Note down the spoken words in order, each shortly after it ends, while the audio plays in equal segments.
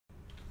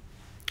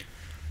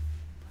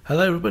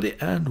Hello everybody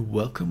and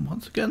welcome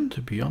once again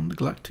to Beyond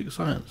Galactic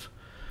Science.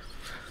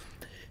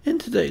 In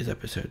today's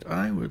episode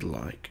I would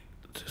like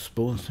to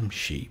spawn some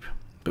sheep,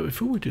 but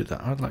before we do that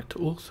I'd like to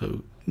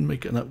also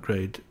make an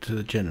upgrade to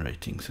the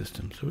generating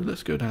system. So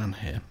let's go down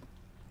here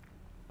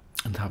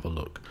and have a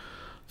look.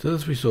 So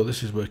as we saw,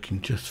 this is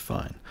working just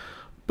fine,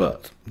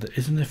 but there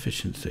is an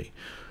efficiency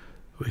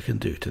we can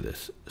do to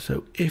this.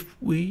 So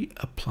if we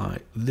apply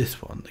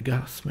this one, the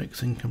gas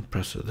mixing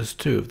compressor, there's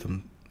two of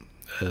them,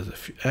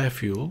 there's air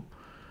fuel.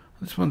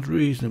 This one's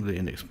reasonably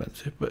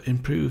inexpensive, but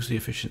improves the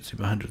efficiency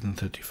by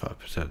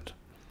 135%.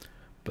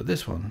 But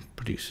this one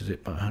produces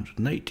it by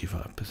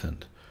 185%.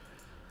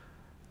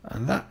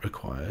 And that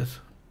requires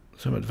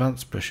some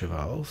advanced pressure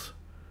valves,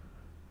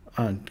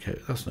 iron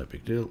coat, that's no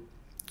big deal,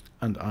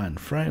 and iron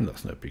frame,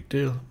 that's no big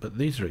deal, but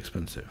these are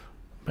expensive.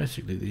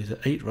 Basically, these are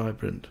 8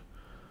 vibrant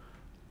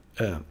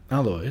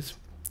alloys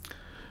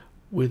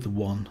with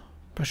one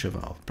pressure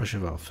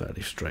valve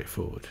fairly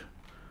straightforward.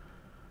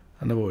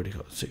 And I've already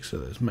got 6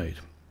 of those made.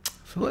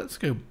 So let's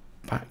go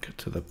back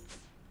to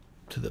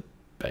the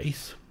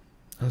base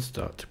and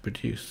start to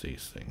produce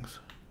these things.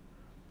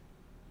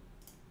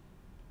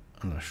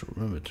 And I shall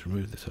remember to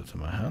remove this out of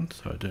my hand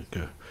so I don't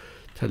go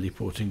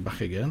teleporting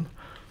back again.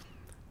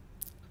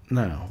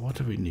 Now, what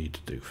do we need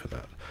to do for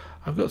that?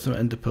 I've got some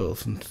ender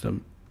pearls and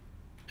some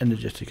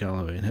energetic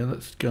alloy in here.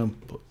 Let's go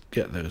and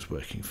get those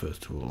working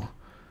first of all.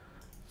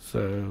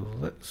 So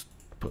let's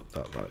put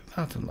that like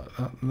that, and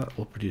that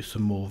will produce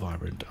some more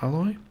vibrant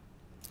alloy.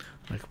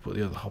 I can put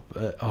the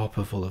other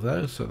hopper full of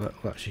those, so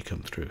that will actually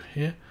come through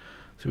here.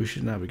 So we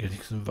should now be getting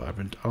some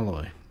vibrant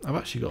alloy. I've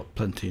actually got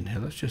plenty in here.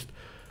 Let's just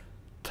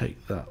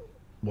take that,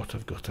 what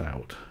I've got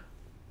out.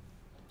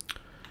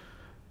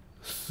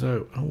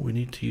 So, oh, we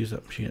need to use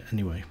that machine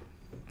anyway,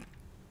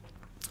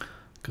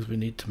 because we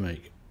need to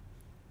make,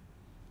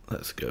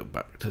 let's go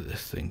back to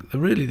this thing.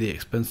 Really the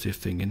expensive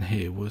thing in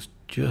here was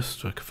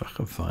just, if I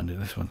can find it,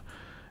 this one,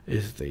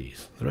 is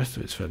these. The rest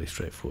of it's fairly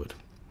straightforward.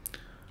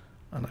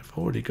 And I've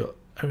already got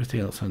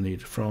everything else I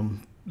need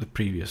from the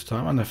previous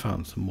time, and I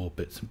found some more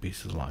bits and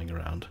pieces lying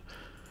around,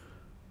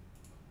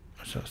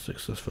 which I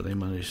successfully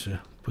managed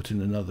to put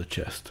in another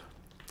chest.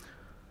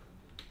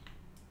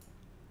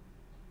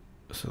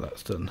 So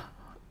that's done.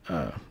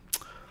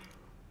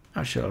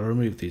 Actually, I'll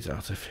remove these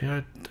out of here.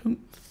 I don't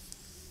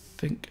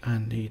think I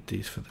need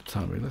these for the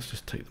time being. Let's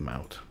just take them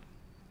out.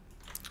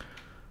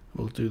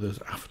 We'll do those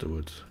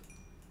afterwards.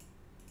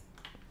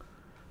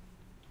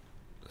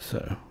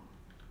 So,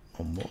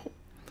 one more.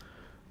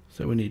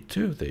 So we need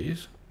 2 of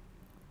these,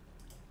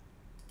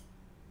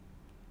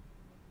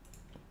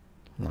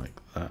 like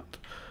that,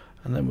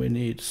 and then we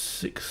need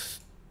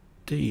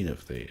 16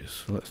 of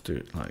these. So let's do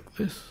it like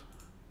this.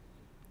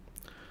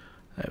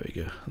 There we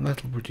go, and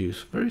that'll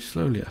produce very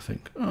slowly, I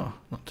think. Oh,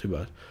 not too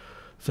bad.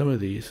 Some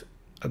of these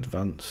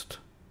advanced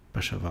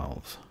pressure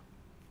valves.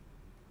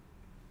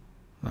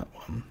 That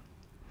one.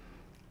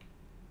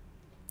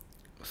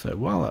 So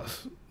while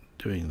that's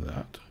doing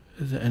that,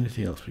 is there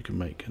anything else we can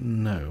make?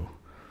 No.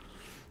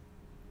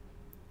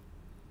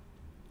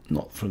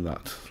 Not from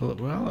that. So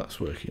well, that's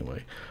working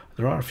away.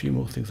 There are a few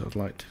more things I'd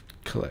like to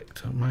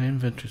collect. My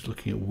inventory is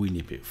looking a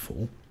weeny bit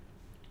full.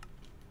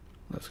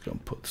 Let's go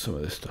and put some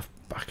of this stuff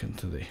back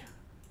into the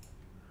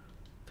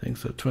thing.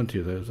 So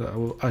 20 of those. I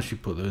will actually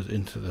put those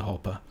into the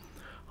hopper,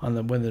 and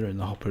then when they're in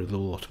the hopper,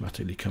 they'll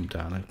automatically come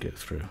down and go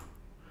through.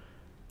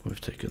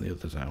 We've taken the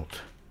others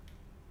out,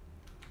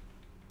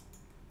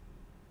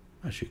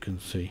 as you can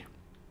see.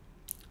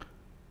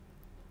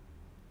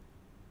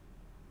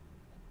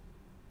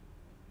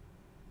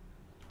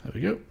 There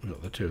we go, we've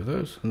got the 2 of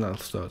those, and that'll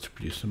start to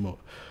produce some more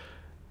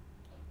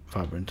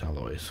vibrant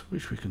alloys,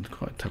 which we can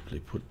quite happily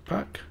put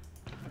back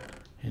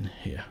in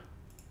here.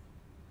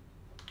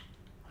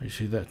 You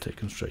see they're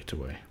taken straight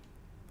away.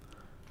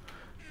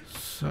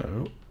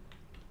 So,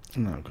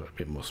 now I've got a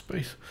bit more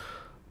space.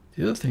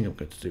 The other thing I'm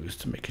going to do is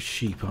to make a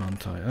sheep,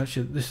 aren't I?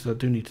 Actually, this is, I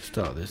do need to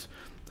start this.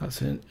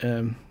 That's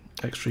in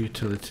extra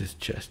utilities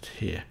chest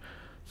here.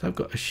 So I've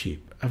got a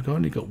sheep. I've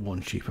only got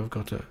 1 sheep. I've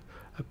got a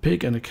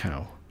pig and a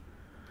cow.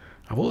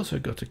 I've also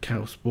got a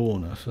cow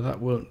spawner, so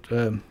that won't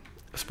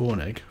spawn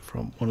egg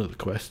from one of the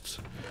quests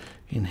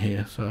in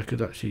here, so I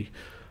could actually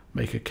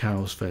make a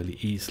cows fairly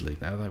easily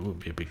now. That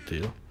won't be a big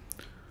deal.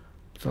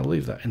 So I'll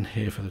leave that in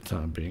here for the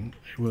time being.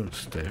 It won't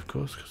stay, of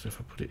course, because if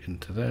I put it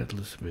into there, it'll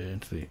disappear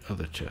into the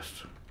other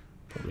chest,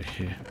 probably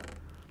here.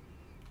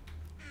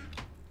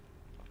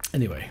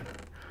 Anyway,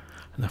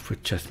 enough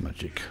with chest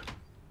magic.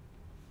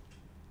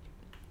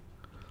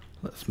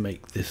 Let's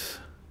make this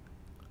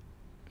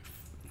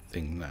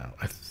thing now.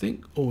 I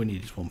think all we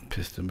need is 1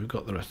 piston. We've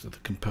got the rest of the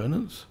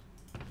components.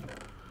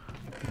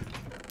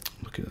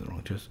 Looking at the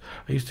wrong chest.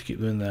 I used to keep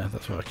them in there,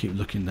 that's why I keep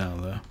looking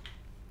down there.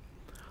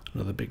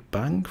 Another big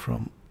bang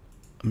from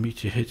a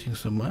meteor hitting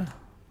somewhere.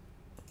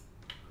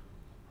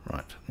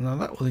 Right, now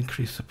that will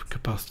increase the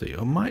capacity.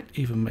 I might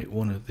even make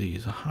one of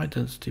these, a high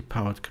density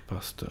powered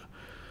capacitor,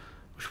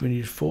 which we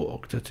need 4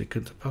 octetic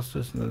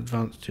capacitors and an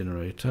advanced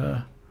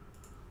generator.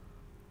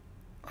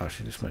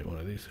 actually just make one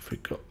of these. If we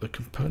got the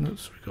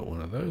components, we got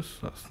one of those.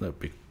 That's no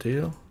big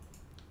deal.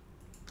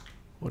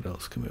 What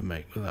else can we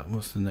make with that?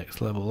 What's the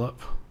next level up?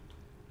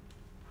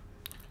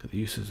 Get the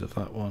uses of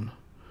that one.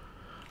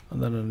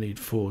 And then I need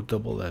 4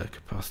 double layer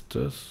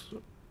capacitors,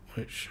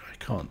 which I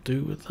can't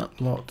do with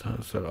that lot.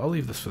 So I'll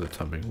leave this for the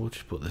time being. We'll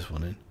just put this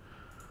one in.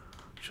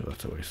 Show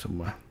that away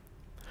somewhere.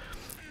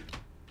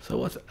 So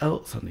what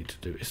else I need to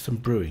do is some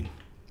brewing.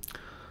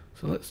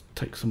 So let's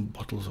take some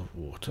bottles of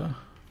water.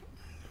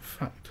 In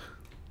fact,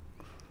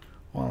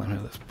 while I'm here,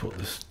 let's put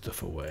this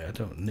stuff away. I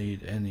don't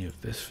need any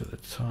of this for the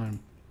time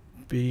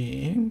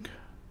being.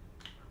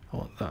 I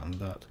want that and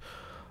that.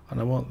 And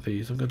I want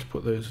these. I'm going to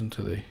put those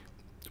into the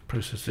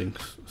processing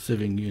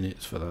sieving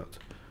units for that.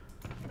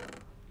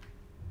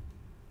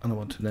 And I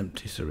want an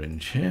empty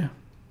syringe here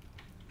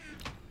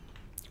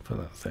for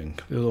that thing.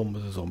 The other one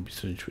was a zombie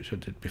syringe, which I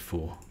did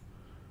before.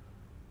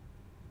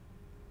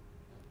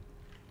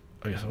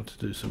 I guess I want to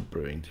do some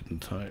brewing,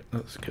 didn't I?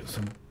 Let's get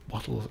some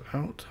bottles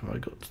out. Have I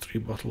got 3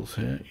 bottles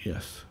here?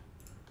 Yes.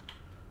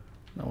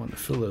 Now I want to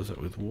fill those up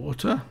with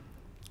water.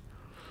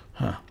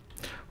 What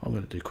I'm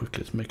going to do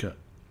quickly is make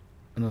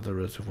another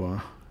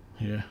reservoir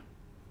here.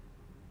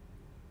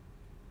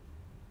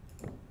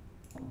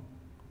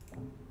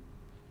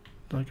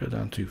 Did I go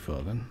down too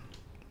far then?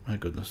 My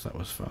goodness, that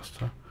was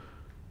faster.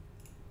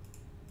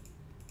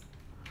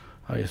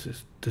 Oh yes,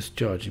 it's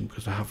discharging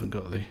because I haven't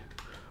got the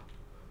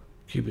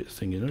qubits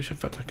thing in, which in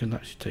fact I can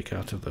actually take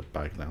out of the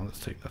bag now. Let's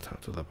take that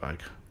out of the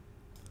bag.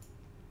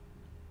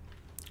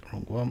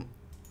 Wrong one.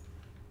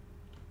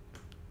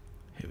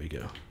 Here we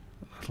go.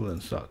 That'll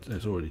then start,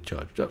 it's already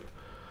charged up.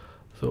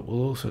 So what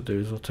we'll also do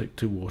is we'll take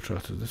 2 water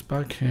out of this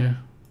bag here.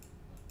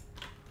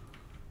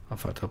 In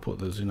fact, I'll put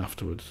those in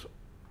afterwards.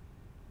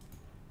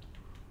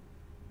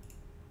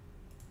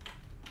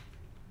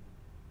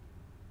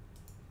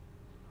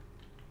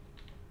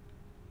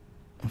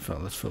 In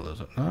fact, let's fill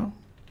those up now.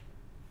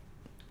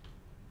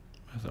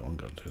 Where's that one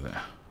gone to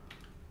there?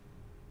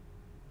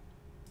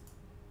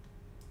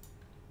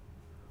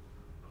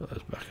 Put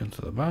those back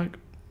into the bag.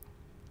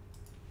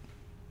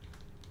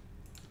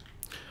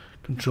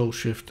 Control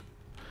Shift,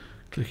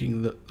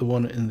 clicking the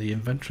one in the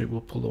inventory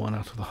will pull the one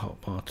out of the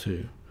hotbar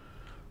too.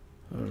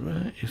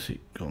 Alright, is it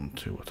gone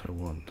to what I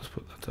want? Let's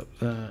put that up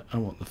there. I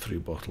want the 3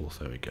 bottles,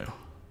 there we go.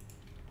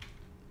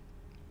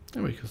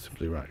 And we can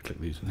simply right click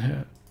these in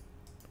here.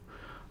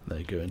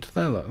 They go into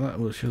there like that.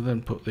 We shall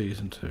then put these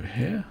into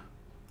here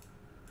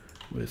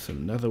with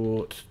some nether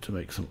wart to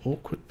make some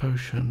awkward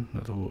potion.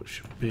 Nether wart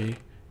should be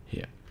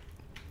here.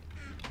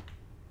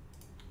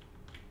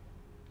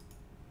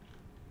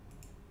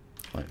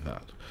 Like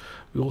that.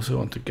 We also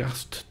want a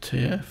gas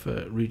tier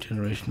for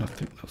regeneration. I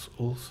think that's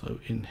also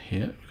in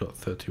here. We've got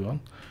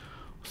 31.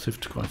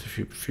 Sift quite a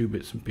few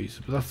bits and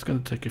pieces, but that's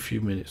going to take a few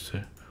minutes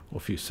or a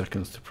few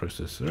seconds to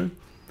process through.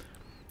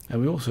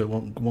 And we also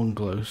want 1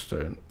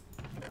 glowstone.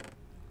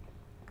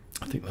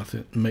 I think that's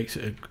it. Makes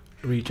it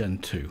a regen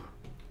 2.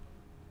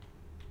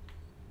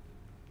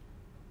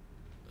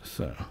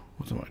 So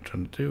what am I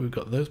trying to do? We've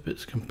got those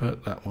bits,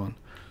 convert that one.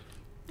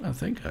 I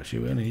think actually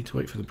we only need to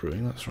wait for the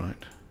brewing. That's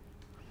right.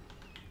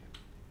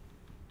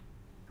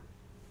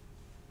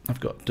 I've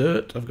got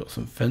dirt, I've got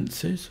some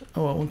fences.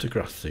 Oh, I want a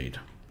grass seed.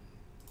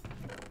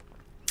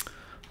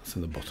 That's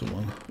in the bottom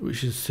one,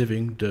 which is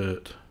sieving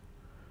dirt.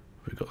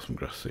 We've got some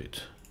grass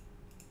seeds.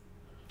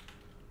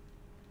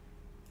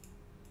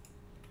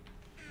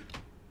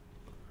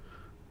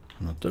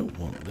 And I don't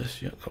want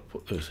this yet. I'll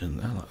put those in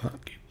there like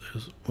that. Keep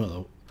those,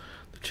 well,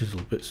 the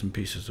chiseled bits and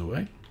pieces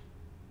away.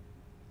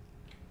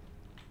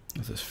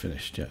 Has this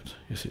finished yet?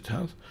 Yes, it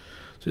has.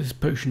 So this is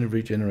Potion of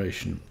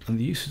Regeneration, and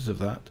the uses of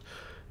that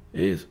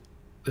is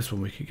this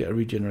one. We could get a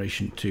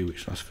Regeneration 2,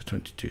 which lasts for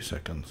 22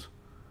 seconds.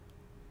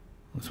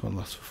 This one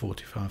lasts for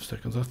 45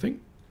 seconds. I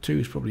think 2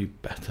 is probably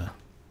better.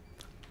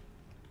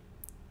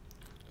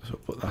 So I'll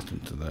put that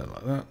into there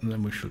like that, and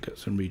then we shall get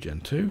some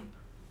Regen 2.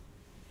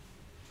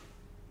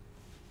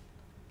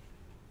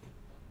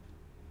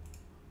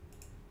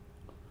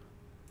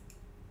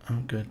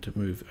 I'm going to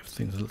move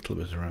everything a little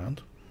bit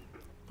around.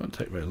 Won't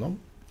take very long.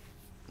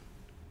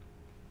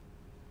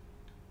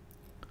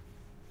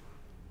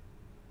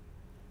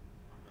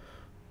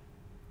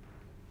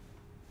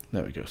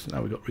 There we go. So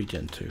now we've got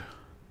Regen 2.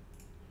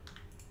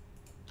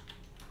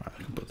 Right,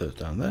 I can put those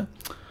down there.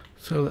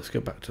 So let's go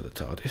back to the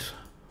TARDIS.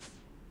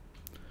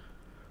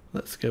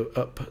 Let's go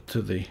up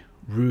to the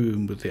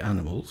room with the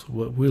animals.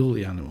 What will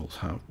the animals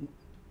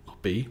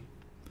be?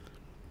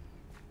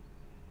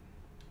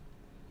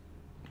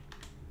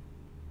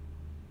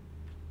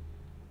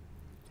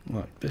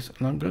 Like this,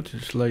 and I'm going to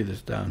just lay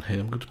this down here.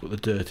 I'm going to put the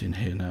dirt in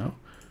here now,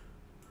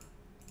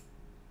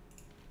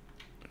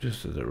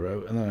 just as a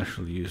row, and then I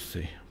shall use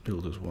the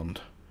builder's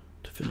wand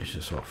to finish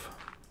this off.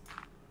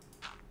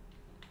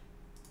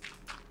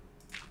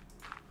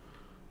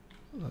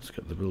 Let's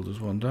get the builder's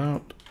wand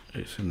out.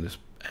 It's in this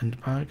end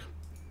bag.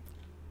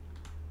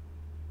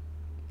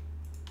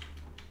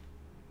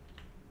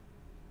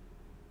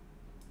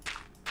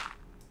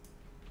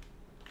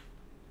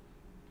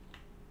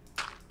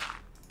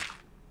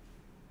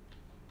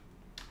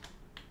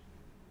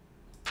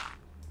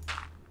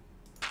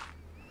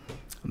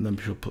 And then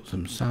we shall put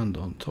some sand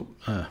on top.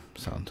 We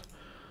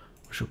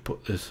shall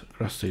put this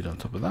grass seed on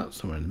top of that,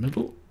 somewhere in the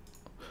middle.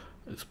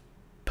 It's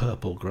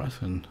purple grass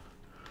in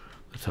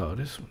the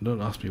TARDIS. Don't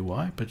ask me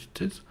why, but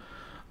it is.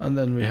 And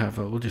then we have,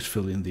 we'll just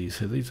fill in these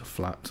here. These are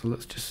flat, so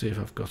let's just see if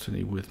I've got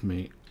any with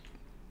me.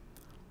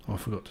 Oh, I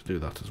forgot to do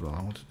that as well.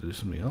 I wanted to do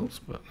something else,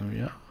 but there we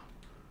are.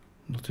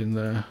 Not in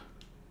there.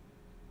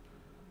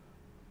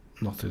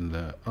 Not in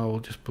there. I'll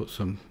just put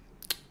some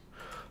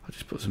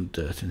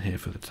dirt in here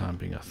for the time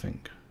being, I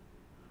think.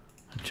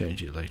 And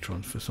change it later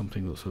on for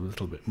something that's a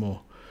little bit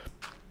more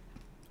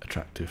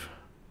attractive.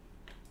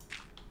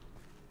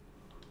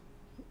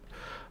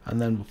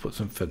 And then we'll put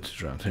some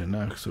fences around here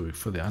now, so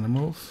for the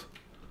animals.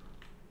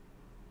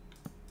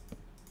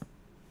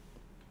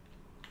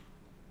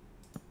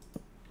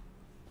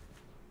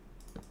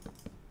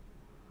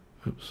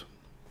 Oops,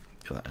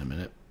 get that in a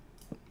minute.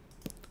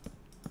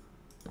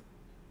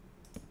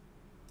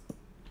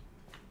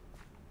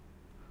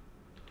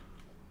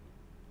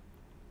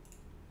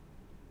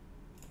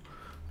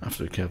 I have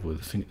to be careful with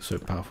this thing, it's so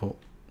powerful.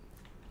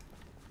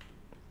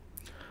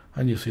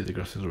 And you'll see the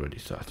grass is already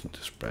starting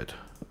to spread.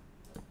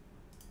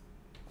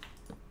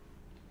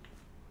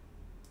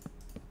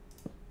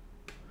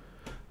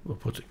 We'll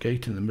put a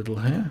gate in the middle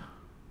here.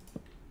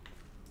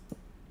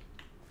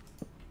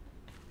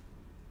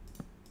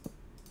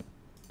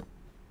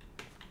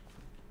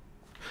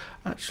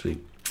 Actually,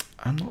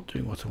 I'm not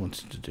doing what I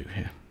wanted to do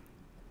here,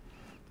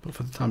 but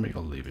for the time being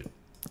I'll leave it.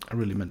 I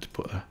really meant to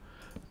put a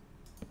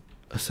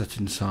set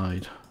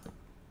inside,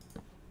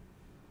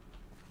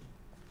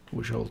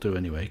 which I'll do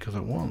anyway because I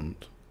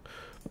want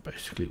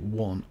basically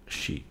one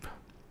sheep.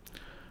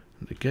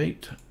 And the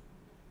gate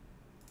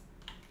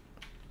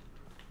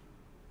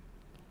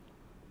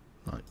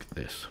like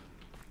this.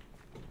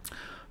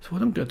 So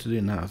what I'm going to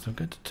do now is I'm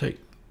going to take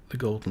the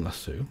golden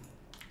lasso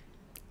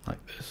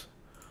like this,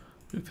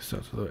 move this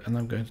out of the way, and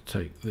I'm going to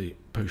take the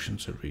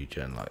potions of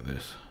regen like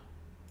this.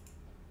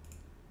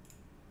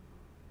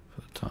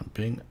 For the time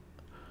being,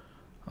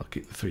 I'll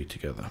keep the three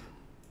together.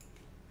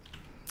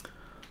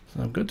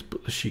 So I'm going to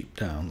put the sheep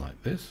down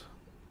like this,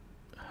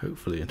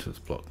 hopefully into this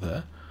block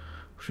there,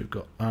 which we've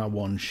got our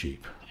one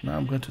sheep. Now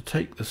I'm going to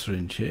take the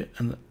syringe here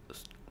and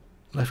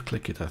left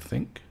click it, I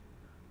think.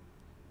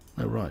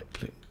 No, right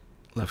click,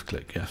 left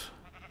click, yes.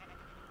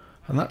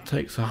 And that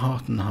takes a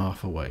heart and a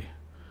half away.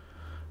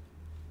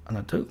 And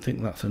I don't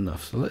think that's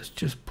enough, so let's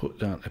just put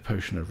down a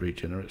potion of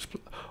regeneration.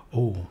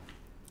 Oh,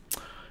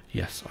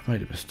 yes, I've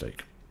made a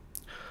mistake.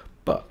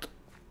 But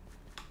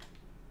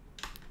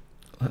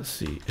let's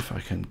see if I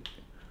can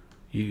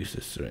use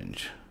this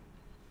syringe.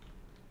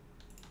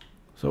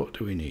 So what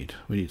do we need?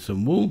 We need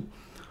some wool,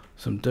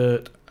 some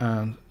dirt,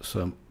 and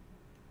some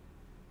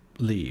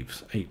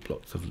leaves, 8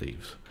 blocks of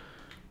leaves.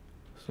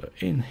 So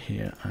in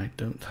here I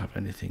don't have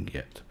anything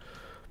yet,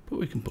 but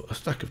we can put a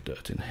stack of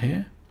dirt in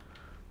here.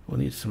 We'll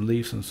need some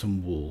leaves and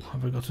some wool.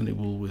 Have I got any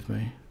wool with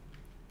me?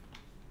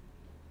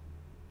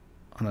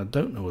 And I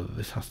don't know whether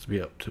this has to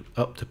be up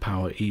to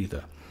power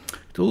either.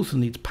 It also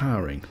needs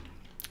powering.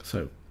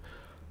 So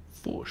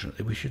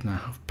fortunately we should now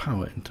have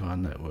power into our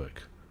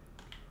network.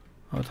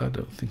 But I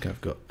don't think I've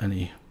got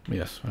any.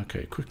 Yes,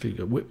 okay, quickly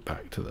go whip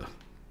back to the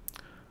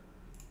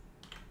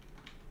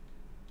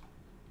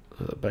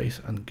base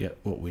and get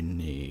what we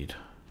need.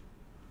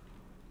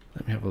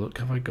 Let me have a look.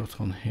 Have I got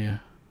on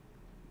here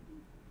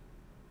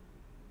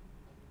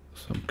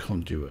some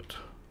conduit?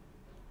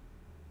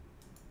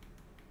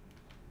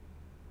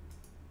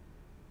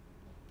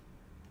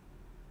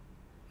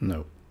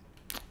 No.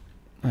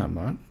 Never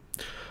mind.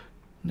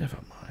 Never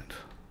mind.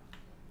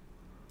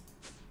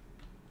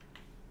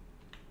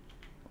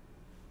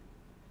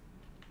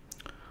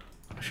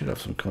 I should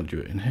have some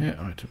conduit in here.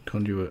 Item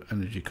conduit,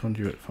 energy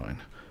conduit,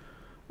 fine.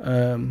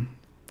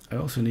 I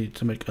also need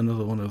to make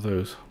another one of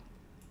those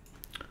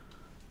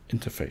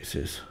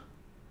interfaces.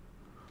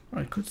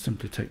 I could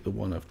simply take the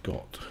one I've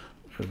got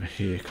over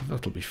here because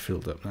that'll be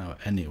filled up now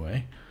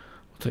anyway.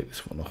 We'll take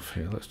this one off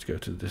here. Let's go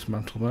to the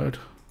dismantle mode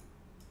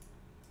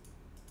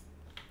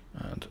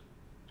and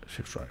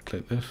shift right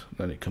click this,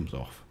 then it comes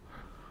off.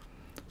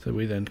 So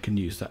we then can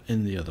use that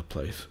in the other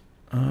place.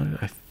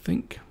 I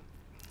think,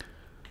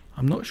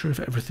 I'm not sure if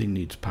everything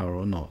needs power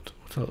or not.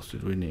 What else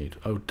did we need?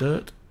 Oh,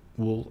 dirt,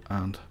 wool,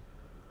 and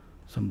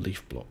some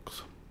leaf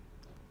blocks.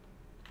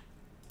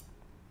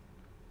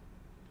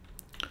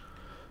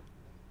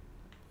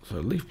 So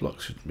leaf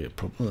blocks shouldn't be a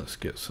problem. Let's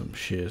get some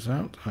shears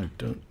out.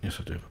 Yes,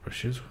 I do have a pair of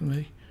shears with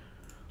me.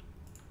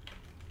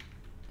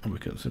 And we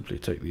can simply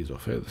take these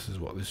off here. This is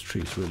what this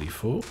tree is really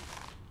for.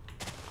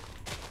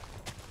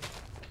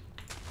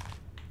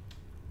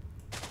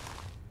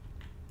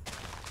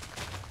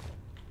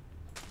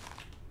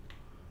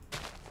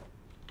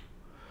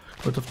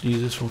 Quite often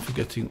use this one for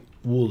getting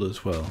wool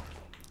as well.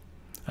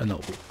 And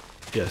not wool.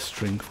 Yeah,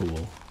 string for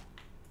wool.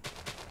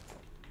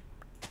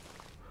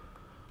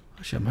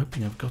 Actually, I'm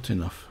hoping I've got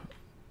enough.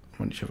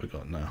 How much have I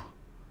got now?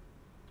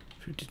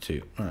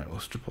 52. Right,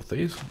 we'll strip off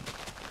these.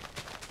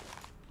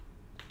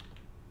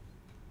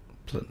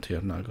 Plenty.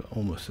 I've now got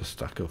almost a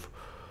stack of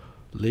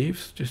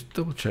leaves. Just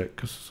double check,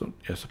 because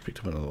yes, I picked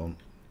up another one.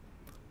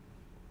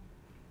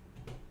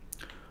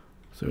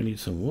 So we need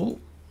some wool.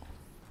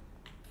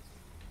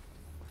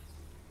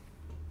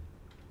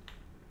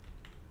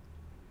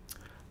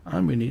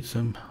 And we need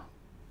some,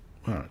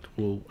 right,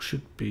 wool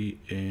should be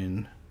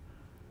in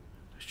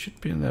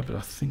there, but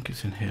I think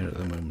it's in here at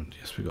the moment.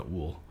 Yes, we got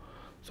wool.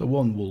 So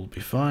one wool will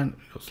be fine.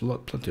 We've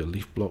got plenty of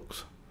leaf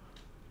blocks.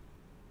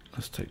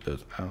 Let's take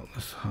those out.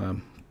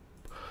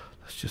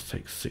 Let's just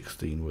take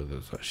 16 with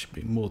us. That should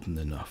be more than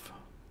enough.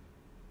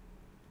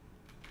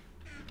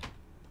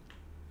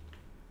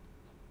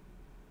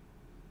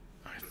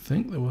 I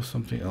think there was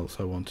something else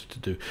I wanted to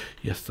do.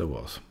 Yes, there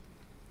was.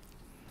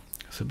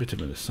 It's a bit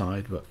of an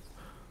aside, but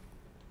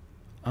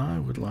I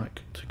would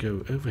like to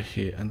go over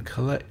here and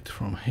collect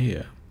from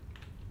here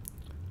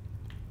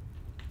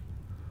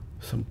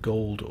some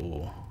gold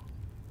ore,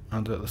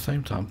 and at the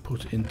same time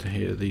put into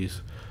here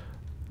these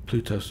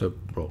Pluto sub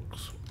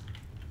rocks.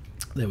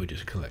 There we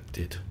just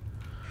collected.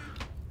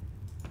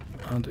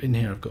 And in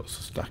here I've got a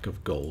stack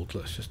of gold.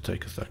 Let's just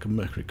take a stack of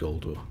mercury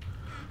gold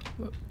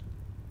ore.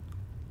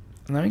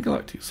 Now in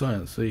galactic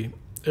science, the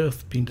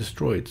Earth's been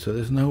destroyed, so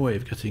there's no way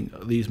of getting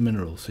these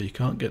minerals. So you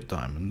can't get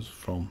diamonds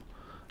from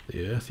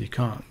the Earth, you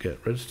can't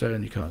get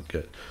redstone,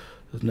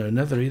 there's no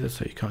nether either,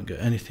 so you can't get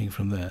anything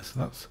from there. So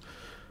that's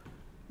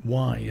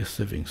why you're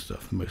sieving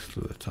stuff most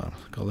of the time.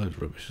 Got a load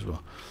of rubbish as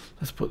well.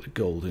 Let's put the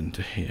gold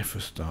into here for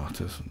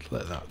starters and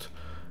let that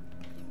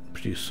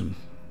produce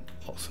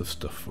lots of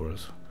stuff for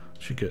us.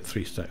 Should get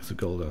 3 stacks of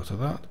gold out of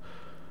that.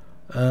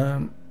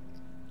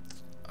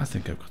 I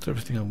think I've got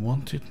everything I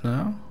wanted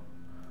now.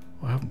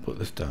 I haven't put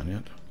this down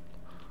yet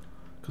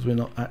because we're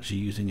not actually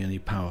using any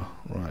power.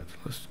 Right,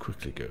 let's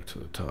quickly go to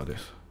the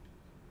TARDIS.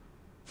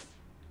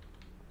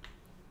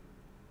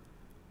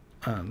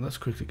 And let's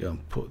quickly go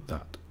and put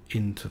that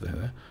into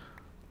there.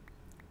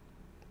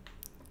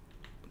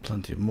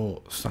 Plenty of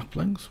more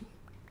saplings,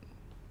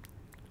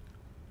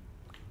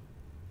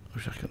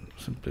 which I can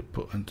simply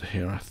put into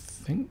here, I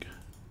think.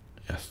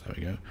 Yes, there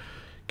we go.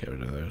 Get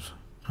rid of those.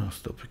 I'm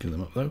still picking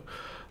them up though.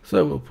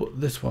 So we'll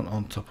put this one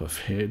on top of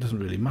here. It doesn't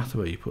really matter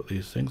where you put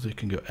these things, you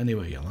can go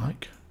anywhere you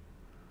like.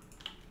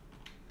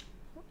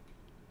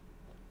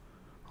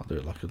 I'll do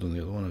it like I've done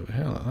the other one over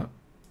here, like that.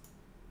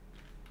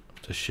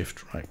 To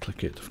shift right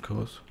click it, of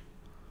course.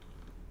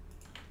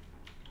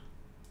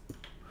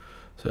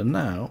 So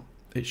now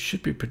it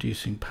should be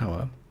producing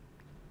power,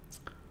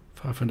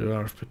 500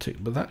 RF per tick,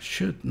 but that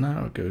should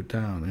now go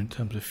down in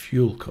terms of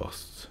fuel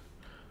costs.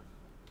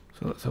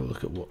 So let's have a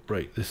look at what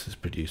rate this is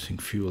producing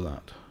fuel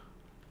at.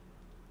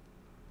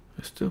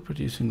 It's still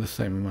producing the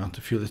same amount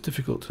of fuel. It's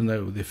difficult to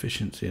know the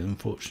efficiency,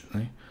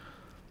 unfortunately,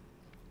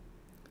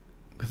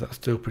 because that's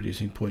still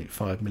producing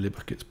 0.5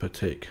 millibuckets per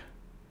tick.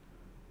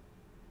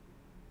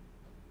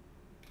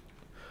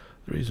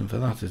 The reason for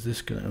that is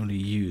this can only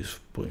use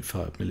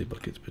 0.5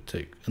 millibuckets per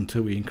tick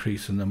until we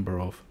increase the number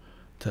of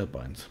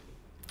turbines.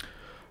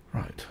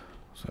 Right,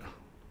 so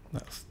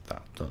that's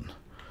that done.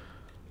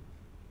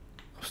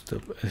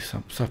 Still,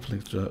 some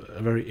saplings are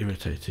very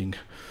irritating.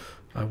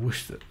 I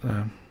wish that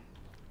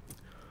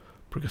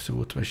progressive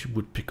automation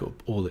would pick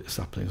up all its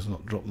saplings and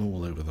not drop them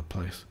all over the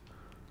place.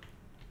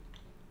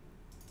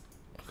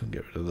 I can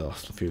get rid of the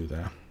last few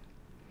there.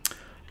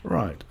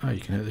 Right, you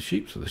can hear the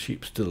sheep, so the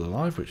sheep's still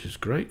alive, which is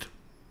great.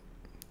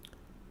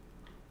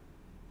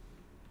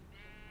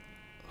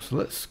 So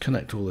let's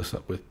connect all this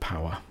up with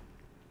power.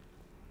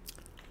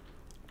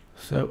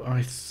 So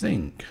I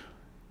think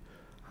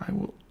I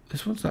will.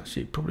 This one's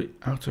actually probably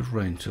out of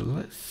range, so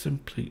let's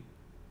simply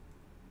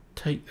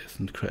take this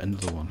and create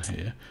another one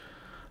here,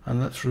 and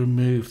let's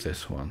remove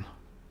this one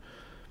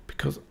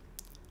because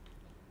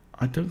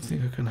I don't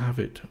think I can have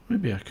it.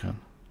 Maybe I can.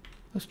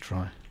 Let's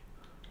try.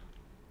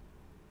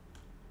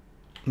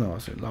 No,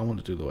 I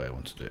want to do the way I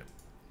want to do it.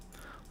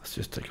 Let's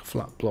just take a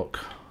flat block,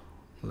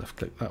 left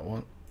click that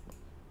one.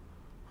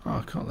 Oh,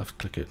 I can't left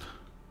click it.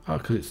 Oh,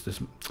 because it's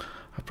this.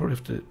 I probably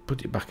have to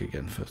put it back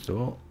again first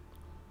of all.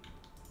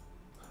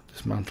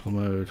 Dismantle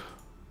mode,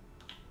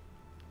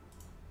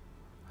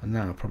 and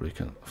now I probably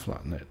can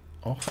flatten it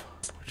off,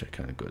 which I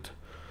kind of good.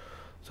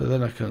 So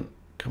then I can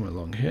come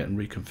along here and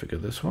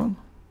reconfigure this one,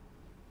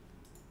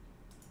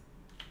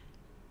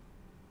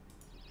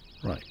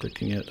 right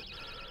clicking it,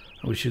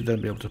 and we should then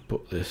be able to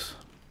put this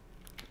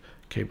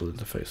cable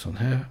interface on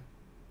here,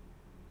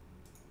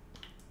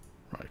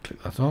 right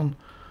click that on,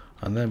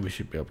 and then we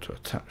should be able to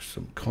attach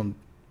some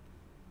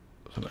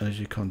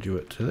energy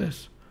conduit to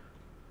this.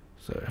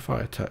 So if I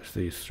attach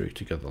these three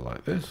together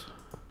like this,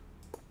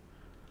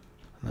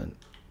 and then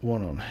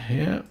one on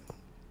here,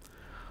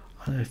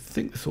 and I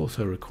think this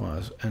also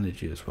requires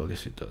energy as well.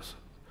 Yes, it does.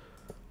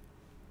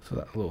 So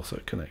that will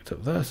also connect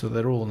up there. So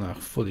they're all now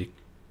fully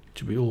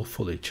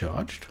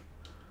charged.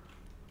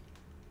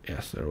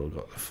 Yes, they're all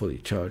got fully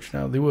charged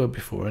now. They were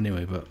before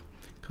anyway, but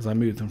because I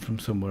moved them from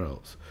somewhere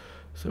else.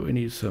 So we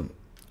need some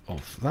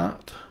of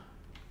that,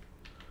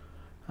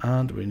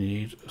 and we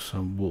need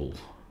some wool.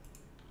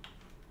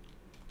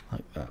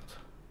 Like that.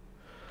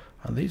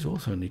 And these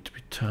also need to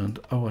be turned.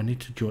 Oh, I need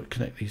to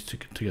connect these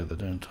together,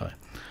 don't I?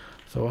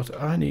 So what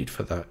I need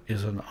for that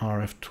is an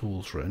RF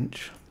tools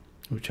wrench,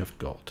 which I've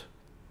got.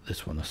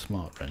 This one, a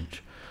smart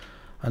wrench.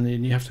 And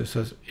then you have to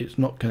say it's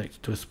not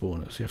connected to a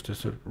spawner. So you have to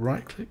sort of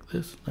right click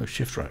this. No,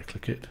 shift right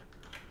click it.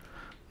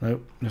 No,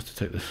 you have to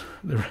take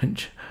the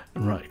wrench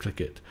and right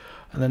click it.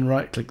 And then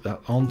right click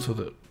that onto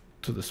the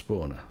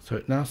spawner. So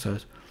it now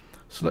says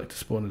select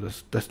a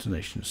spawner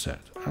destination set.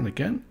 And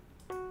again,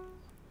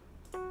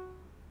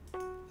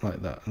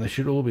 like that, and they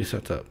should all be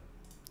set up.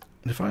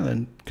 And if I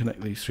then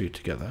connect these three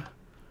together,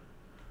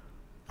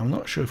 I'm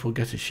not sure if we'll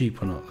get a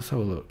sheep or not. Let's have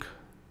a look.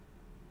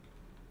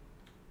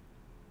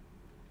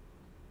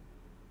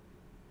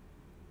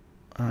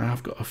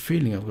 I've got a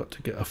feeling I've got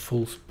to get a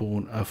full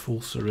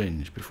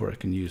syringe before I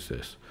can use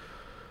this.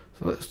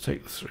 So let's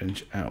take the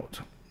syringe out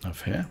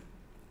of here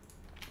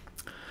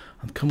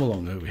and come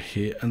along over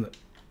here, and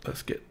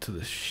let's get to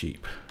the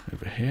sheep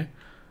over here.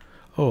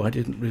 Oh, I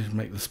didn't really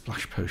make the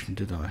splash potion,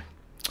 did I?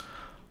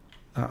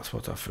 That's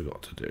what I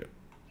forgot to do.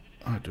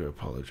 I do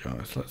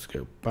apologise. Let's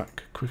go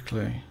back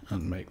quickly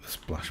and make the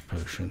splash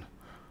potion.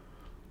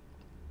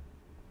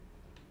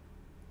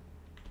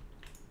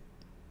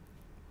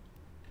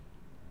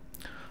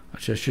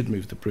 Actually, I should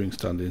move the brewing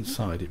stand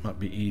inside. It might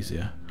be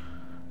easier.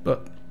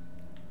 But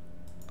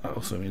that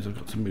also means I've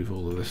got to move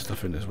all of this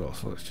stuff in as well.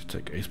 So let's just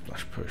take a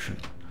splash potion.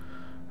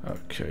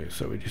 Okay,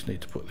 so we just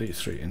need to put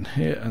these three in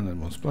here and then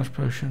one splash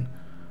potion.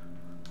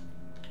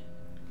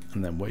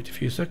 And then wait a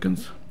few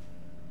seconds.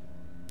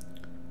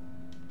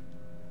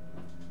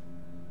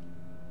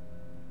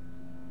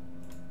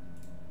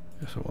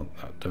 Yes, I want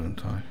that,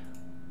 don't I?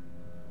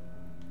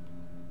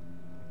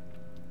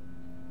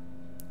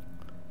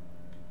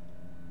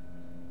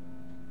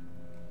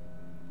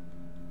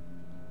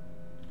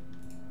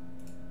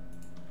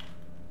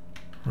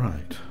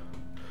 Right,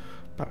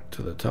 back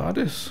to the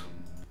TARDIS.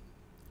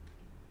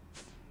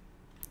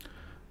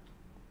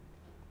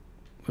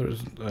 There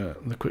isn't,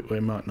 the quick way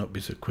might not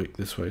be so quick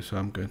this way, so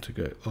I'm going to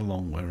go the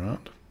long way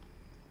around.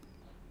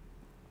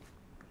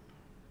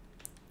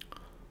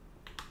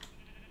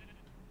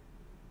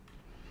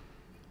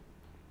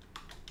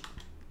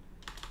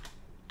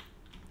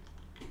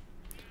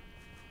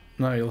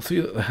 Now you'll see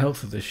that the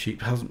health of this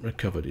sheep hasn't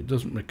recovered. It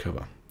doesn't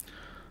recover.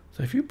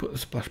 So if you put the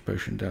splash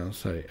potion down,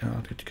 say, I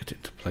need to get it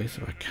into place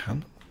if I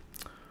can.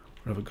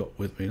 What have I got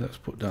with me? Let's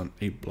put down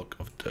a block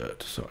of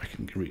dirt so I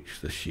can reach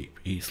the sheep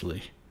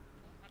easily.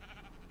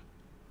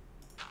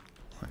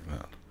 Like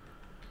that.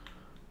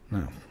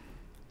 Now.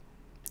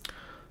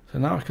 So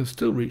now I can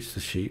still reach the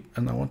sheep,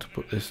 and I want to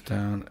put this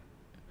down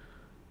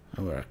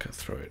where I can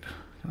throw it.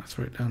 Can I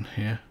throw it down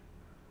here?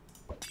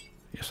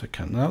 Yes, I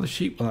can. Now the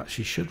sheep will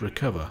actually should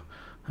recover,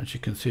 and you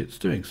can see it's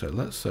doing so.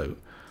 Let's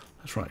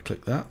right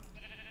click that.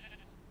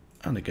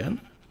 And again,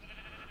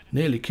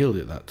 nearly killed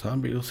it that time,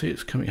 but you'll see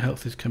it's coming.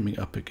 Health is coming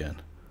up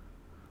again.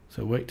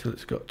 So wait till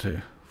it's got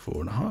to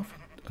 4.5,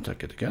 and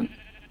take it again.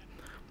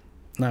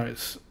 Now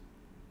it's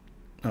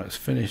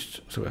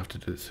finished, so we have to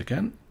do this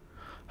again.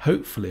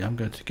 Hopefully, I'm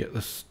going to get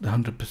this the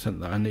 100%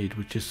 that I need,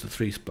 which is the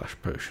 3 splash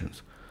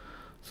potions.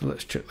 So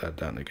let's check that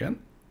down again.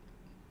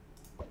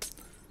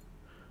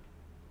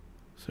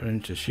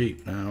 Syringe to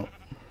sheep now.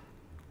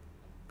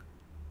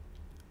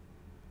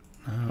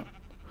 And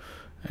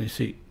you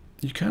see,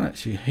 you can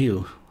actually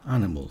heal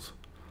animals.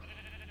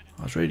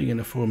 I was reading in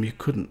a forum you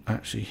couldn't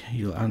actually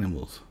heal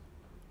animals.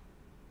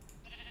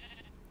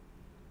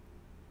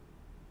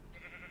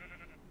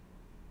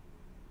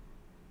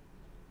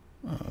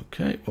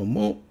 Okay, one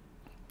more.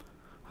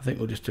 I think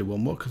we'll just do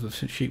one more because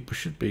the sheep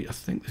should be, I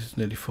think this is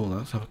nearly full now.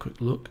 Let's have a quick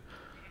look.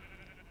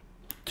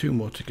 2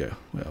 more to go.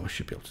 Well, we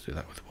should be able to do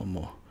that with one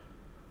more.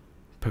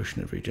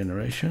 Potion of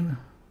regeneration.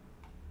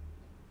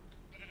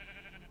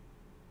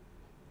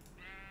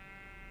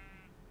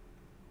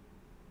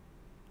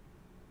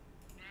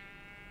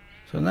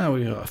 So now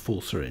we've got a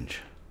full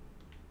syringe.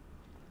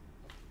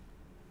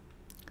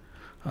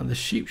 And the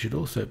sheep should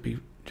also be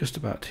just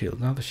about healed.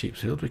 Now the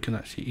sheep's healed, we can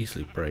actually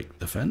easily break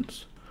the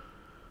fence.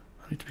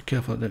 I need to be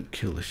careful I don't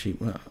kill the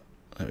sheep. Well,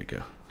 there we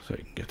go. So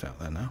you can get out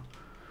there now.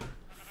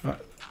 In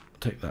fact,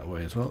 take that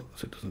way as well,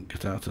 so it doesn't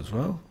get out as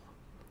well.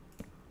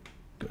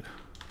 Good.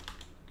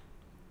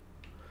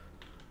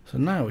 So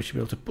now we should be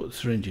able to put the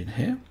syringe in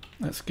here.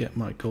 Let's get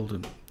my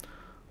golden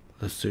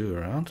lasso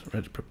around,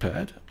 ready,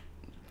 prepared.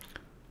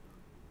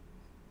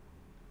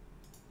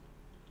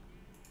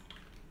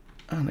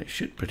 And it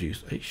should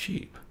produce a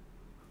sheep.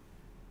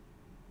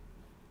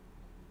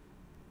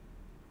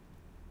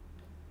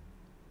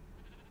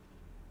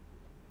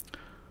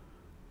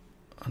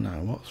 And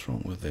now what's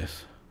wrong with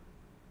this?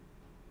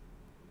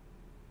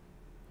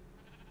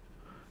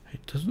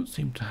 It doesn't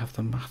seem to have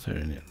the matter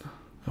in it.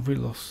 Have we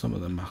lost some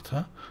of the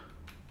matter?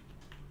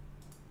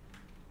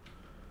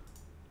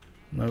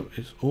 No,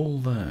 it's all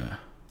there.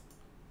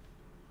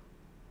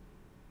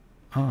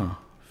 Ah,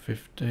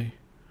 50.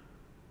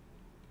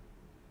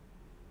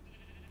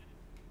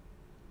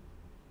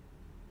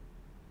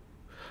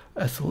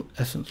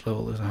 Essence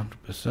level is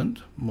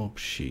 100%. Mob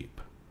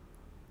sheep.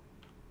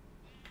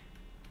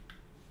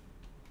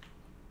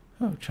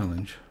 Oh,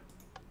 challenge.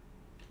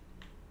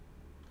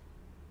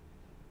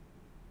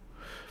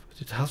 But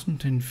it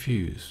hasn't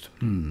infused.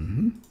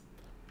 Now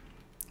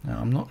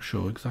I'm not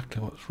sure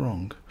exactly what's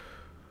wrong.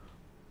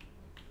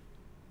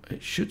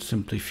 It should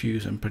simply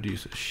fuse and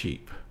produce a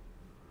sheep.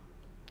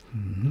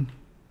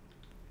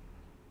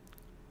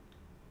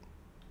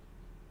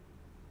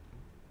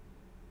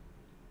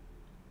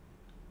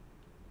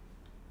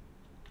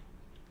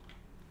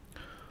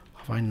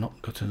 Have I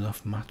not got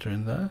enough matter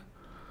in there?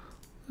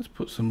 Let's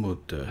put some more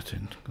dirt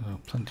in. I've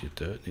got plenty of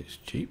dirt and it's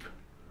cheap.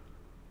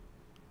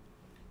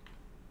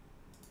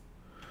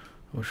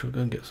 Or shall we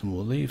go and get some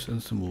more leaves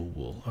and some more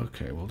wool?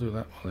 Okay, we'll do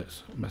that while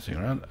it's messing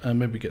around. And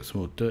maybe get some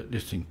more dirt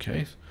just in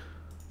case.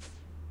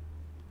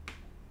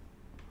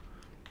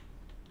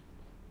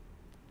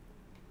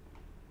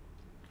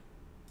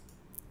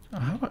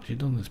 I have actually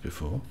done this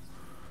before.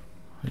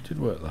 It did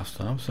work last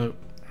time, so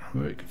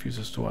I'm very confused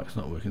as to why it's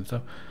not working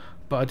stuff.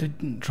 But I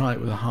didn't try it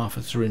with half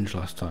a syringe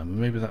last time, and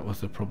maybe that was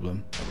the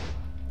problem.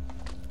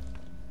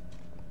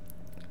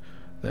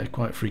 They're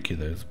quite freaky,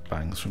 those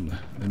bangs from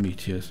the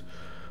meteors.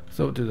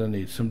 So what did I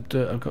need? Some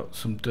dirt. I've got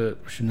some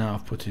dirt which now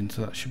I've put in,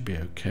 so that should be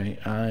okay.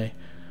 I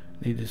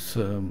needed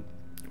some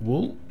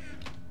wool,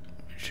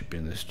 which should be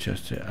in this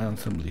chest here, and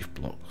some leaf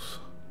blocks.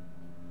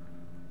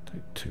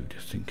 Take 2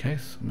 just in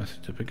case. Mess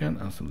it up again,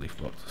 and some leaf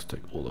blocks. Let's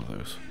take all of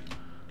those.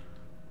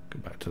 Go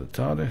back to the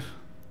TARDIS.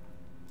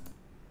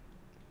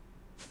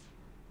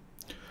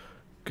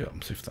 Go up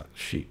and see if that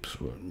sheep's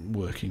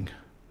working.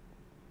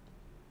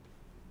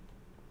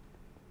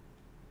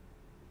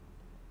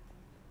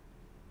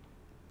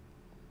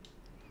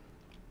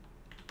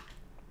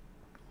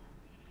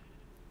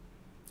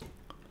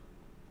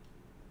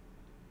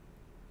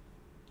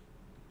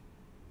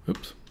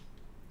 Oops.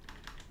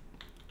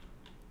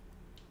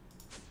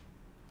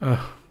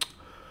 Oh,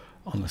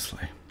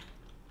 honestly.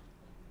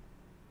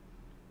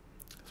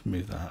 Let's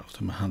move that out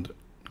so my hand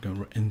go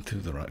right into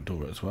the right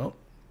door as well.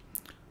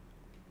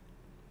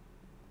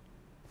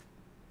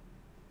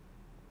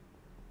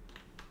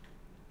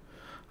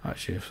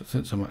 Actually,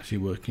 since I'm actually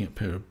working up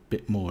here a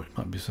bit more, it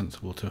might be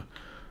sensible to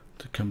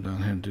come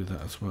down here and do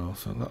that as well.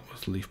 So that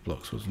was leaf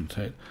blocks, wasn't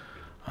it?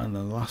 And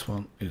then the last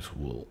one is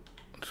wool.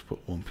 Just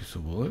put 1 piece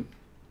of wool in.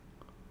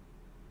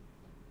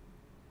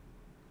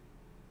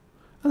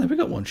 And then we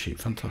got 1 sheep.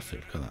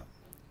 Fantastic. Look at that.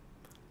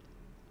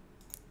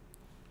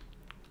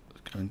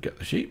 Let's go and get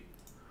the sheep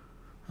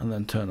and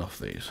then turn off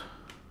these.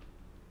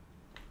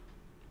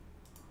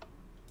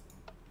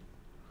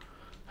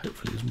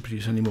 Hopefully it doesn't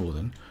produce any more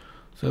then.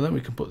 So then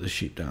we can put the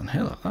sheep down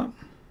here like that.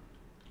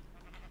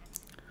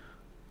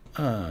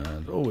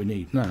 And all we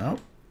need now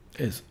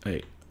is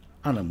a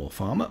animal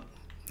farmer.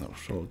 Not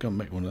sure I'll go and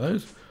make one of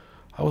those.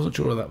 I wasn't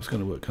sure that was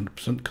going to work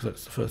 100% because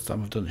it's the first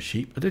time I've done a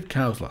sheep. I did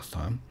cows last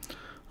time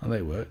and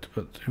they worked,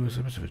 but it was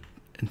a bit of an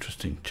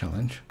interesting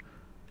challenge.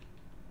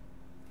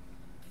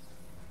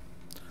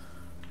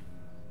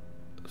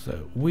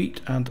 So wheat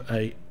and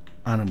a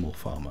animal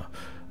farmer.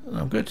 And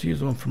I'm going to use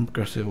the one from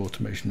Progressive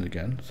Automation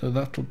again. So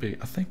that'll be,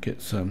 I think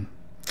it's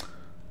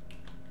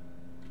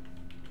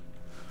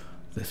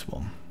this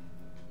one.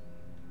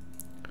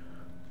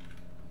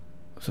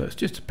 So it's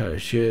just a pair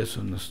of shears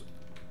and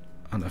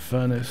a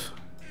furnace.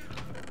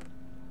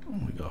 Oh,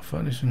 we got a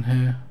furnace in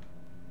here.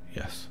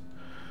 Yes.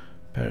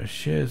 Pair of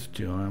shears,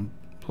 2 iron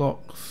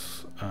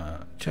blocks,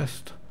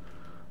 chest,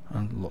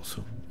 and lots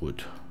of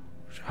wood,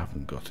 which I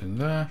haven't got in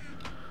there.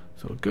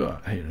 So we'll go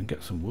out here and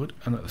get some wood,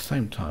 and at the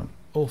same time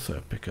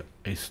also pick up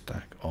a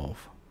stack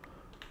of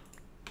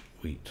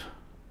wheat.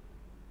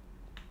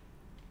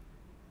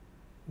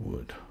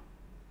 Wood.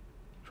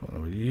 Which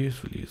one will we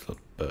use? We'll use the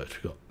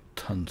birch. We've got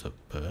tons of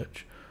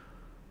birch.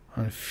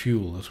 And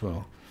fuel as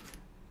well.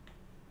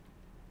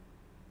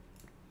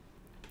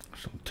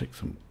 So I'll take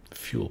some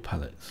fuel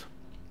pellets.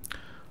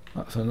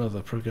 That's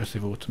another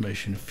Progressive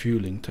Automation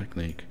fueling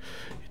technique.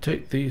 You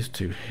take these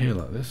 2 here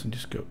like this and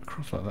just go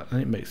across like that,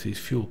 and it makes these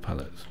fuel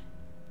pellets.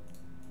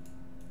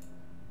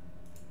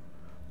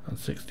 And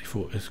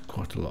 64 is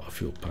quite a lot of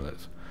fuel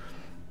pellets.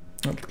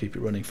 That'll keep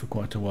it running for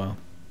quite a while.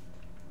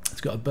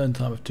 It's got a burn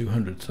time of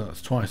 200, so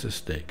that's twice a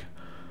stick.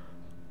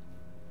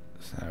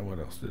 So what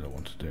else did I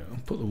want to do? I'll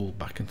put the wool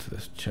back into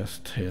this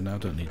chest here now. I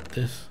don't need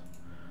this.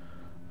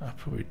 I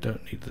probably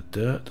don't need the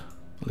dirt.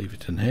 Leave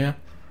it in here.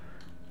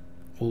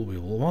 Wool we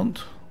will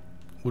want.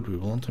 Wood we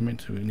will want. I mean,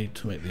 so we need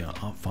to make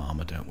our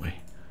farmer, don't we?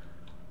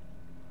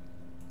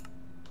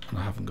 And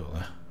I haven't got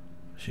the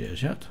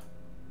shears yet.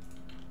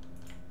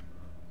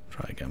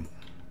 Try again.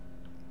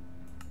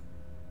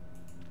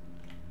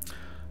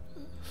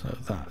 So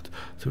that.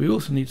 So we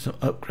also need some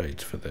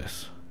upgrades for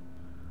this.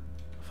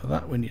 For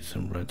that we need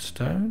some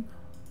redstone.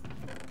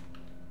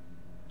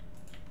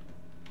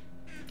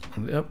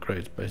 And the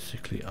upgrades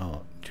basically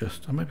are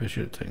just, or maybe I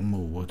should have taken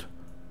more wood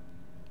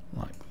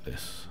like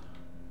this.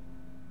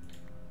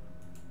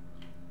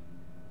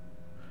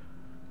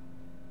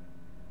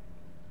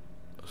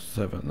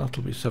 Seven,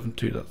 that'll be 7,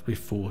 2, that'll be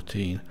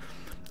 14.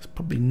 It's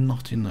probably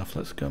not enough.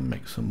 Let's go and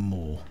make some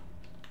more.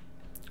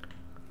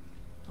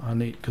 I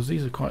need, because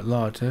these are quite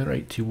large, they're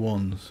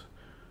 81s.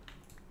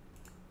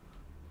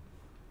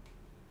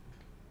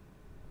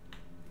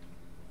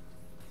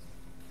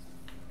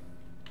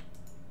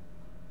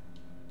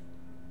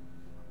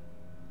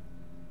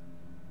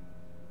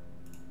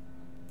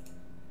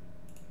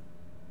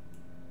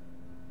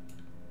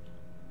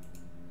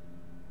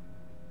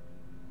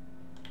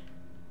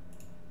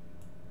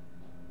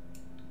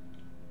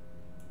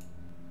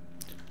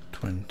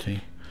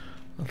 20.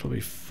 That'll be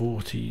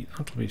 40.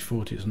 That'll be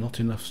 40. It's not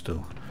enough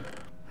still.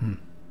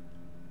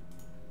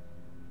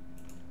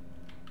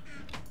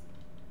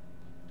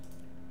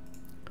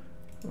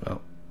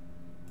 Well,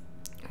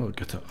 we'll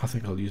get it. I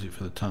think I'll use it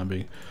for the time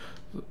being.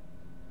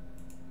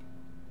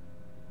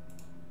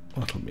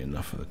 That'll be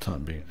enough for the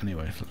time being.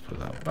 Anyway, let's put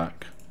that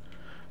back.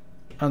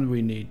 And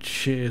we need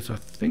shears, I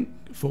think,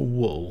 for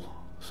wool.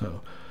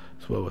 So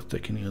it's well worth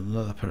taking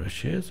another pair of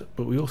shears.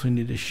 But we also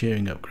need a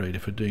shearing upgrade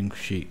if we're doing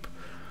sheep.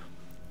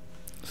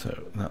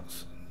 So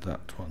that's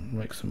that one.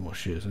 Make some more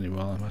shears anyway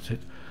while I'm at it.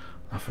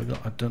 I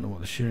forgot, I don't know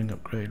what the shearing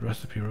upgrade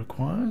recipe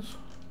requires.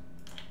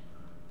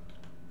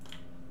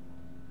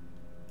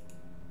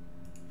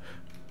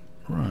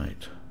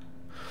 Right.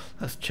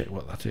 Let's check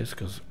what that is,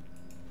 because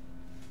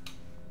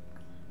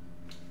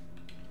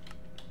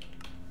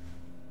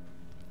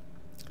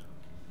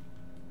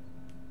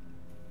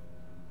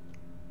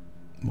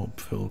mob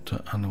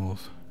filter,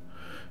 animals.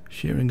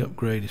 Shearing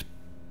upgrade is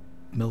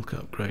milk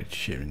upgrade,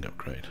 shearing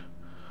upgrade.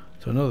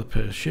 So another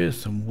pair of shears,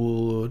 some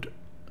wood,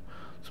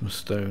 some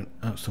stone,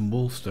 some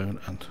wool, stone,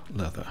 and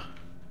leather.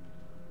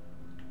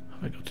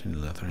 Have I got any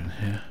leather in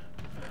here?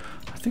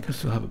 I think I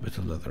still have a bit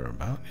of leather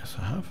about. Yes,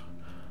 I have.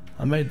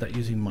 I made that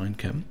using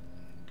Minechem.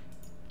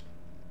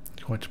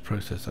 Quite a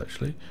process,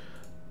 actually.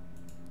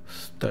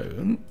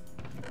 Stone.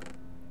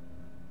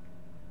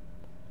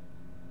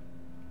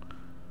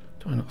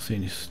 Do I not see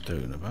any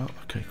stone about?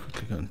 Okay,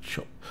 quickly go and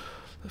chop.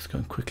 Let's go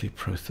and quickly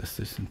process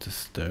this into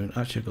stone.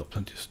 Actually, I've got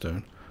plenty of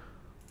stone.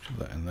 Shove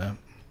that in there.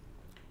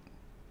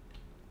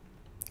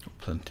 Got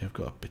plenty. I've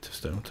got a bit of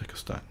stone. I'll take a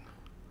stack.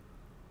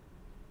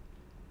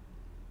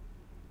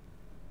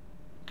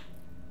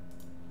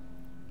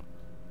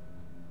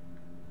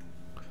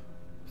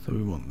 So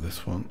we want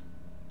this one.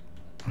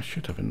 I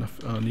should have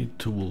enough. I need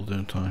 2 wool,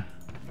 don't I?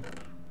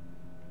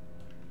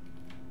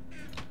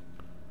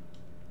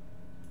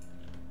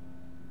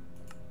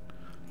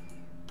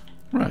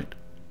 Right.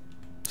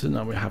 So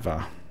now we have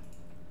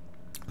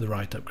the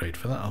right upgrade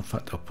for that. In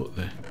fact, I'll put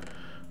the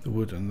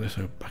wood and this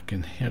back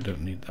in here. I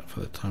don't need that for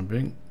the time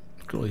being.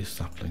 Look at all these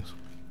saplings.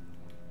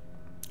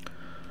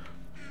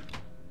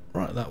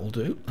 Right, that will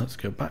do. Let's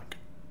go back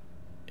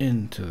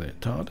into the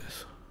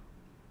TARDIS.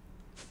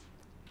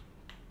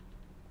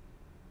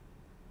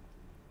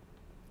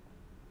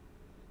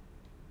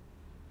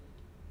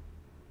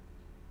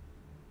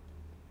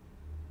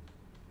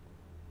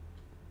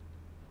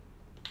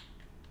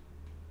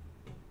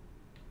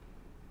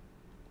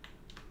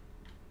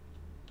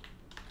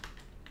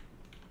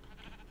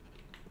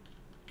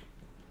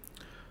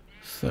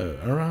 So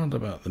around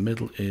about the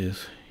middle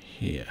is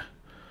here.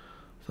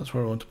 So that's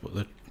where I want to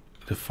put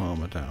the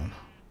farmer down.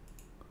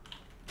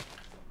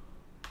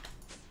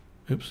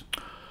 Oops.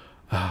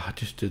 I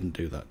just didn't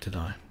do that, did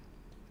I?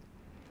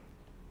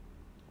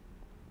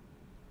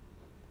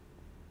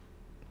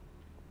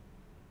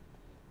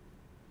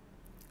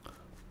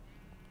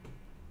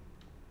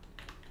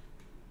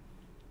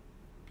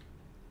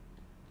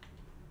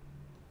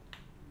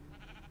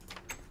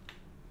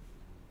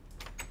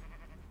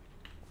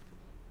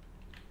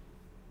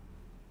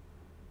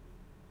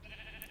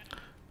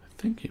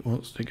 I think it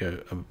wants to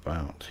go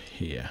about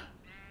here.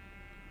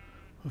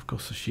 Of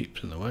course, the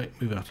sheep's in the way.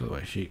 Move out of the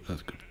way, sheep.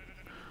 That's good.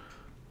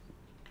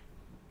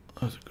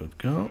 That's a good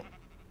go.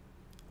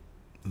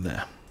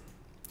 There.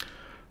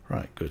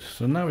 Right, good.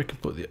 So now we can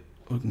put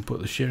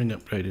the shearing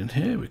upgrade in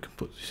here. We can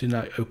put. See,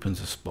 now it opens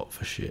a spot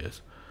for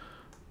shears.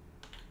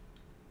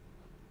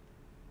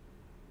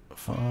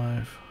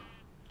 5.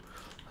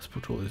 Let's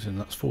put all these in.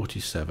 That's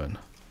 47.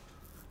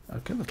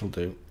 Okay, that'll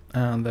do.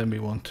 And then we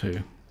want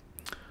to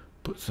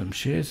put some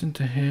shears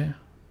into here.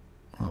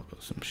 I've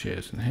got some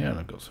shears in here, and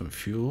I've got some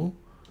fuel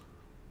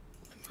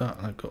like that,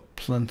 and I've got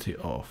plenty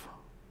of.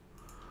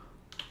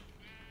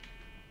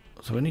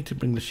 So I need to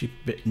bring the sheep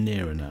a bit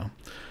nearer now.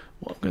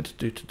 What I'm going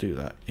to do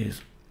that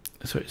is,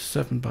 so it's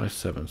 7 by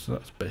 7, so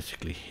that's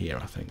basically here,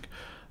 I think.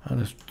 I'll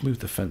just move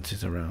the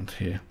fences around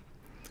here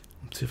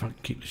and see if I can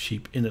keep the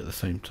sheep in at the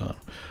same time.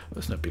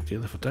 That's no big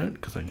deal if I don't,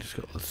 because I just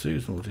got the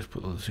lassos, and we'll just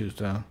put the lassos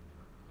down.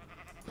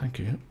 Thank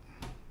you.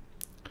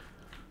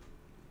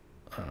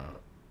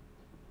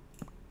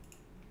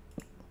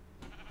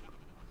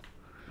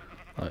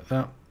 Like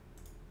that.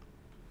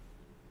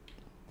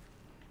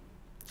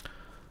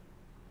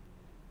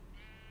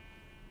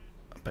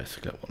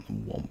 Basically, I want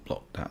them 1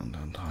 block down,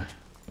 don't I?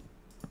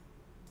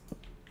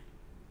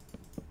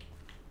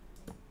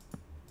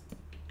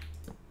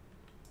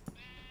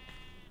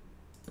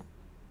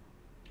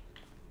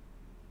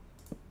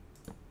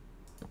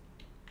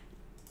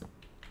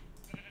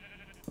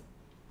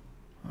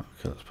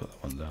 Okay, let's put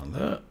that one down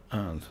there,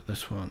 and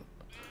this one,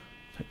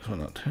 take this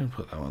one out too, and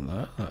put that one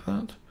there, like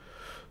that.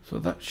 So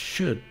that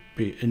should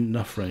be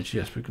enough range.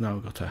 Yes, we've now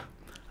got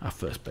our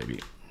first baby.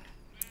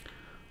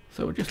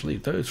 So we'll just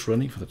leave those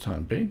running for the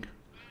time being,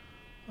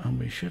 and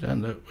we should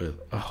end up with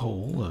a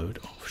whole load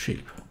of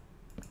sheep.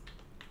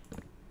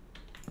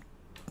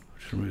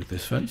 Just remove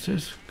these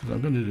fences, because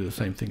I'm going to do the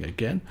same thing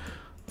again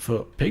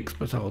for pigs,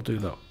 but I'll do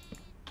that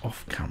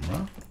off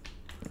camera.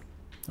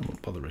 I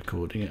won't bother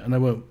recording it, and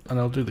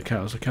I'll do the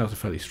cows. The cows are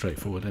fairly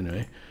straightforward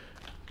anyway,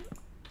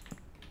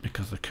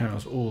 because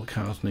all the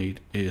cows need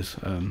is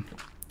right,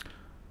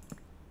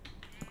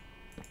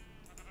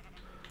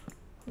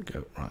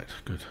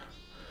 good.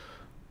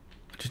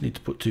 I just need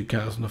to put 2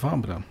 cows on the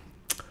farm down.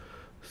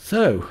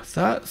 So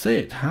that's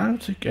it. How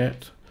to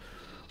get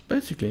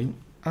basically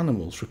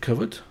animals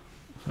recovered,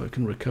 so I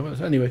can recover.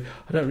 So anyway,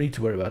 I don't need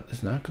to worry about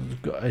this now because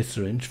I've got a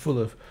syringe full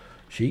of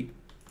sheep,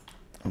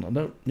 and I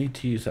don't need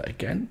to use that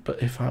again.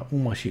 But if all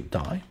my sheep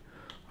die,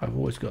 I've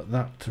always got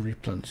that to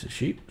replenish the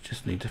sheep.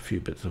 Just need a few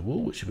bits of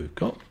wool, which we've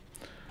got,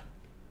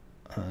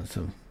 and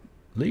some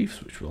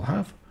leaves, which we'll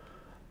have,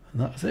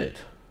 and that's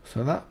it.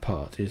 So that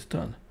part is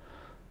done.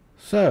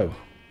 So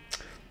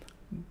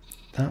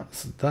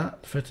that's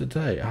that for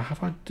today.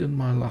 Have I done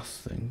my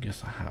last thing?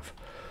 Yes, I have.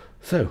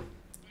 So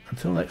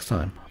until next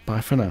time, bye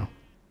for now.